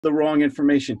the wrong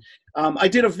information. I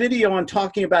did a video on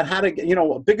talking about how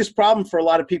to, biggest problem for a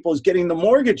lot of people is getting the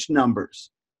mortgage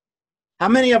numbers. How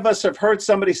many of us have heard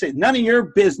somebody say, none of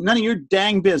your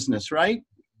dang business, right?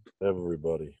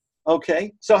 Everybody.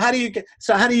 Okay. So how do you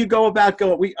go about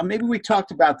going? Maybe we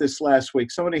talked about this last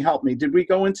week. Somebody help me. Did we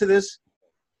go into this?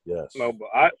 Yes. No, but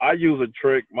I use a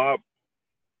trick.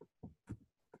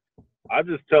 I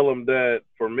just tell them that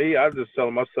for me, I say,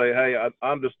 hey, I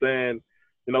understand,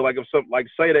 like if something like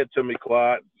say that to me,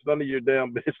 Claude, it's none of your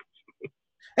damn business.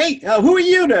 Hey, who are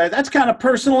you to? That's kind of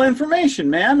personal information,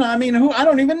 man. I mean, I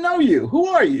don't even know you. Who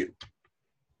are you?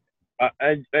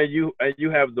 And you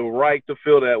have the right to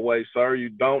feel that way, sir. You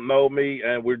don't know me,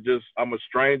 and I'm a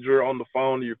stranger on the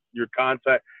phone. Your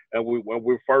contact, and when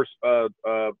we're first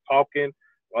talking.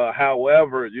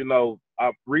 However,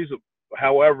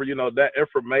 that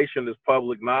information is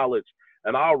public knowledge,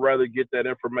 and I'd rather get that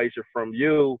information from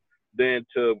you than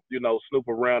to snoop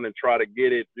around and try to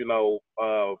get it,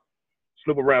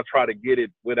 try to get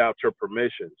it without your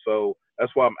permission. So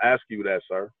that's why I'm asking you that,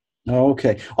 sir.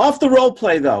 Okay. Off the role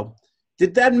play, though,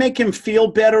 did that make him feel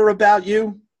better about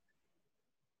you?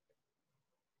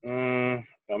 I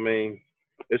mean,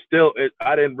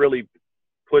 I didn't really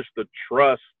push the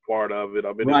trust part of it.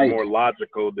 I mean, right. It's more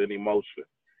logical than emotion.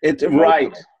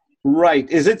 Right.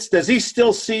 Does he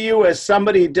still see you as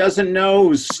somebody he doesn't know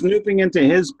who's snooping into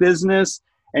his business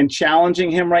and challenging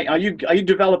him? Right? Are you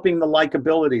developing the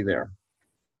likability there?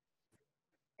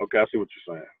 Okay, I see what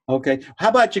you're saying. Okay. How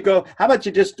about you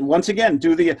just once again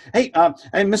do the hey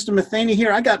Mr. Matheny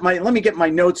here. Let me get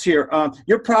my notes here.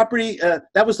 Your property,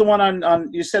 that was the one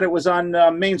on you said it was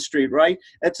on Main Street, right?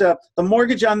 It's the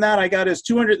mortgage on that I got is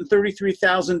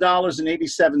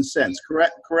 $233,000.87.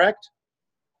 Correct?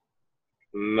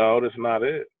 No, that's not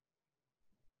it.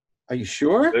 Are you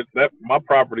sure? My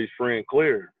property's free and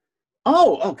clear.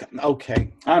 Oh,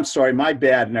 okay. I'm sorry, my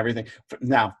bad and everything.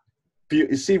 Now,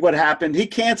 you see what happened? He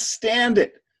can't stand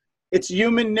it. It's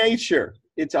human nature.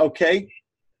 It's okay.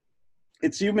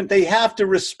 It's human. They have to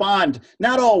respond.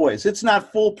 Not always. It's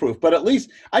not foolproof, but at least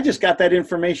I just got that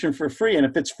information for free. And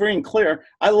if it's free and clear,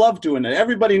 I love doing it.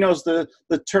 Everybody knows the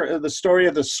story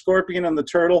of the scorpion and the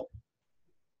turtle.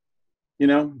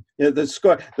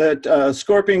 The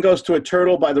scorpion goes to a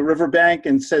turtle by the riverbank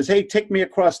and says, "Hey, take me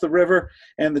across the river."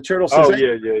 And the turtle says,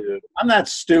 yeah. I'm not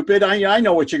stupid. I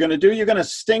know what you're going to do. You're going to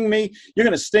sting me. You're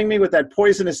going to sting me with that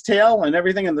poisonous tail and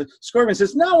everything." And the scorpion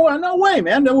says, "No way,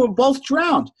 man. No, we're both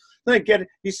drowned."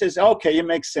 He says, "Okay, it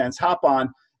makes sense. Hop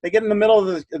on." They get in the middle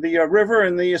of the river,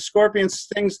 and the scorpion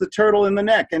stings the turtle in the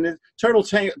neck. And the turtle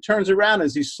turns around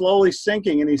as he's slowly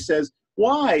sinking, and he says,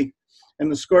 "Why?"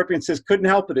 And the scorpion says, "Couldn't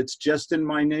help it. It's just in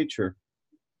my nature."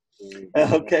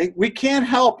 Okay, we can't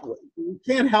help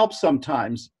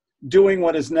sometimes doing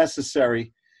what is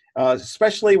necessary,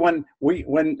 especially when we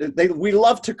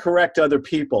love to correct other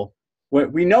people.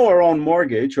 We know our own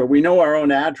mortgage or we know our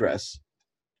own address,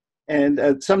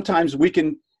 and sometimes we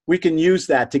can use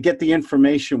that to get the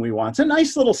information we want. It's a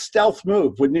nice little stealth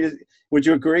move, would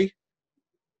you agree?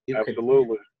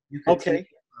 Absolutely. Okay.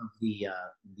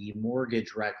 The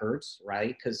mortgage records,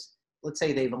 right? Because let's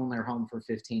say they've owned their home for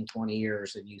 15, 20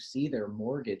 years and you see their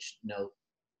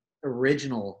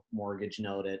original mortgage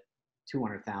note at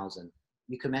 $200,000.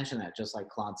 You could mention that, just like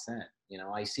Claude said.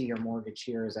 I see your mortgage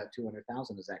here is at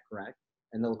 $200,000. Is that correct?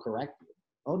 And they'll correct you.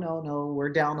 Oh, no, we're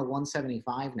down to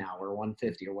 175 now, or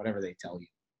 150, or whatever they tell you.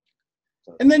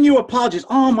 So, and then you apologize.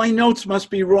 Oh, my notes must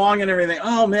be wrong and everything.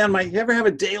 Oh man, you ever have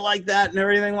a day like that and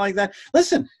everything like that?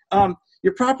 Listen,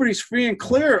 your property's free and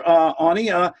clear,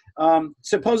 Ani.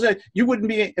 Suppose that you wouldn't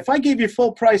be, if I gave you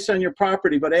full price on your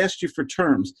property but asked you for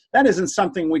terms, that isn't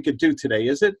something we could do today,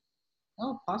 is it?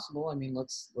 Oh, possible. I mean,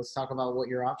 let's talk about what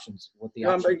the options.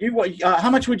 How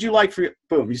much would you like for your,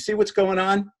 boom, you see what's going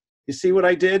on? You see what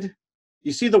I did?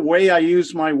 You see the way I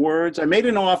use my words? I made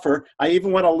an offer. I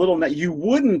even went a little, you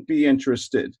wouldn't be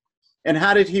interested. And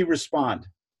how did he respond?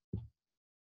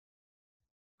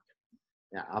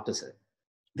 Yeah, opposite.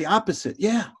 The opposite,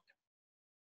 yeah.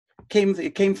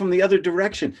 It came from the other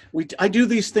direction. I do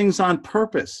these things on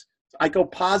purpose. I go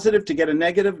positive to get a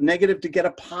negative, negative to get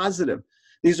a positive.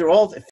 These are all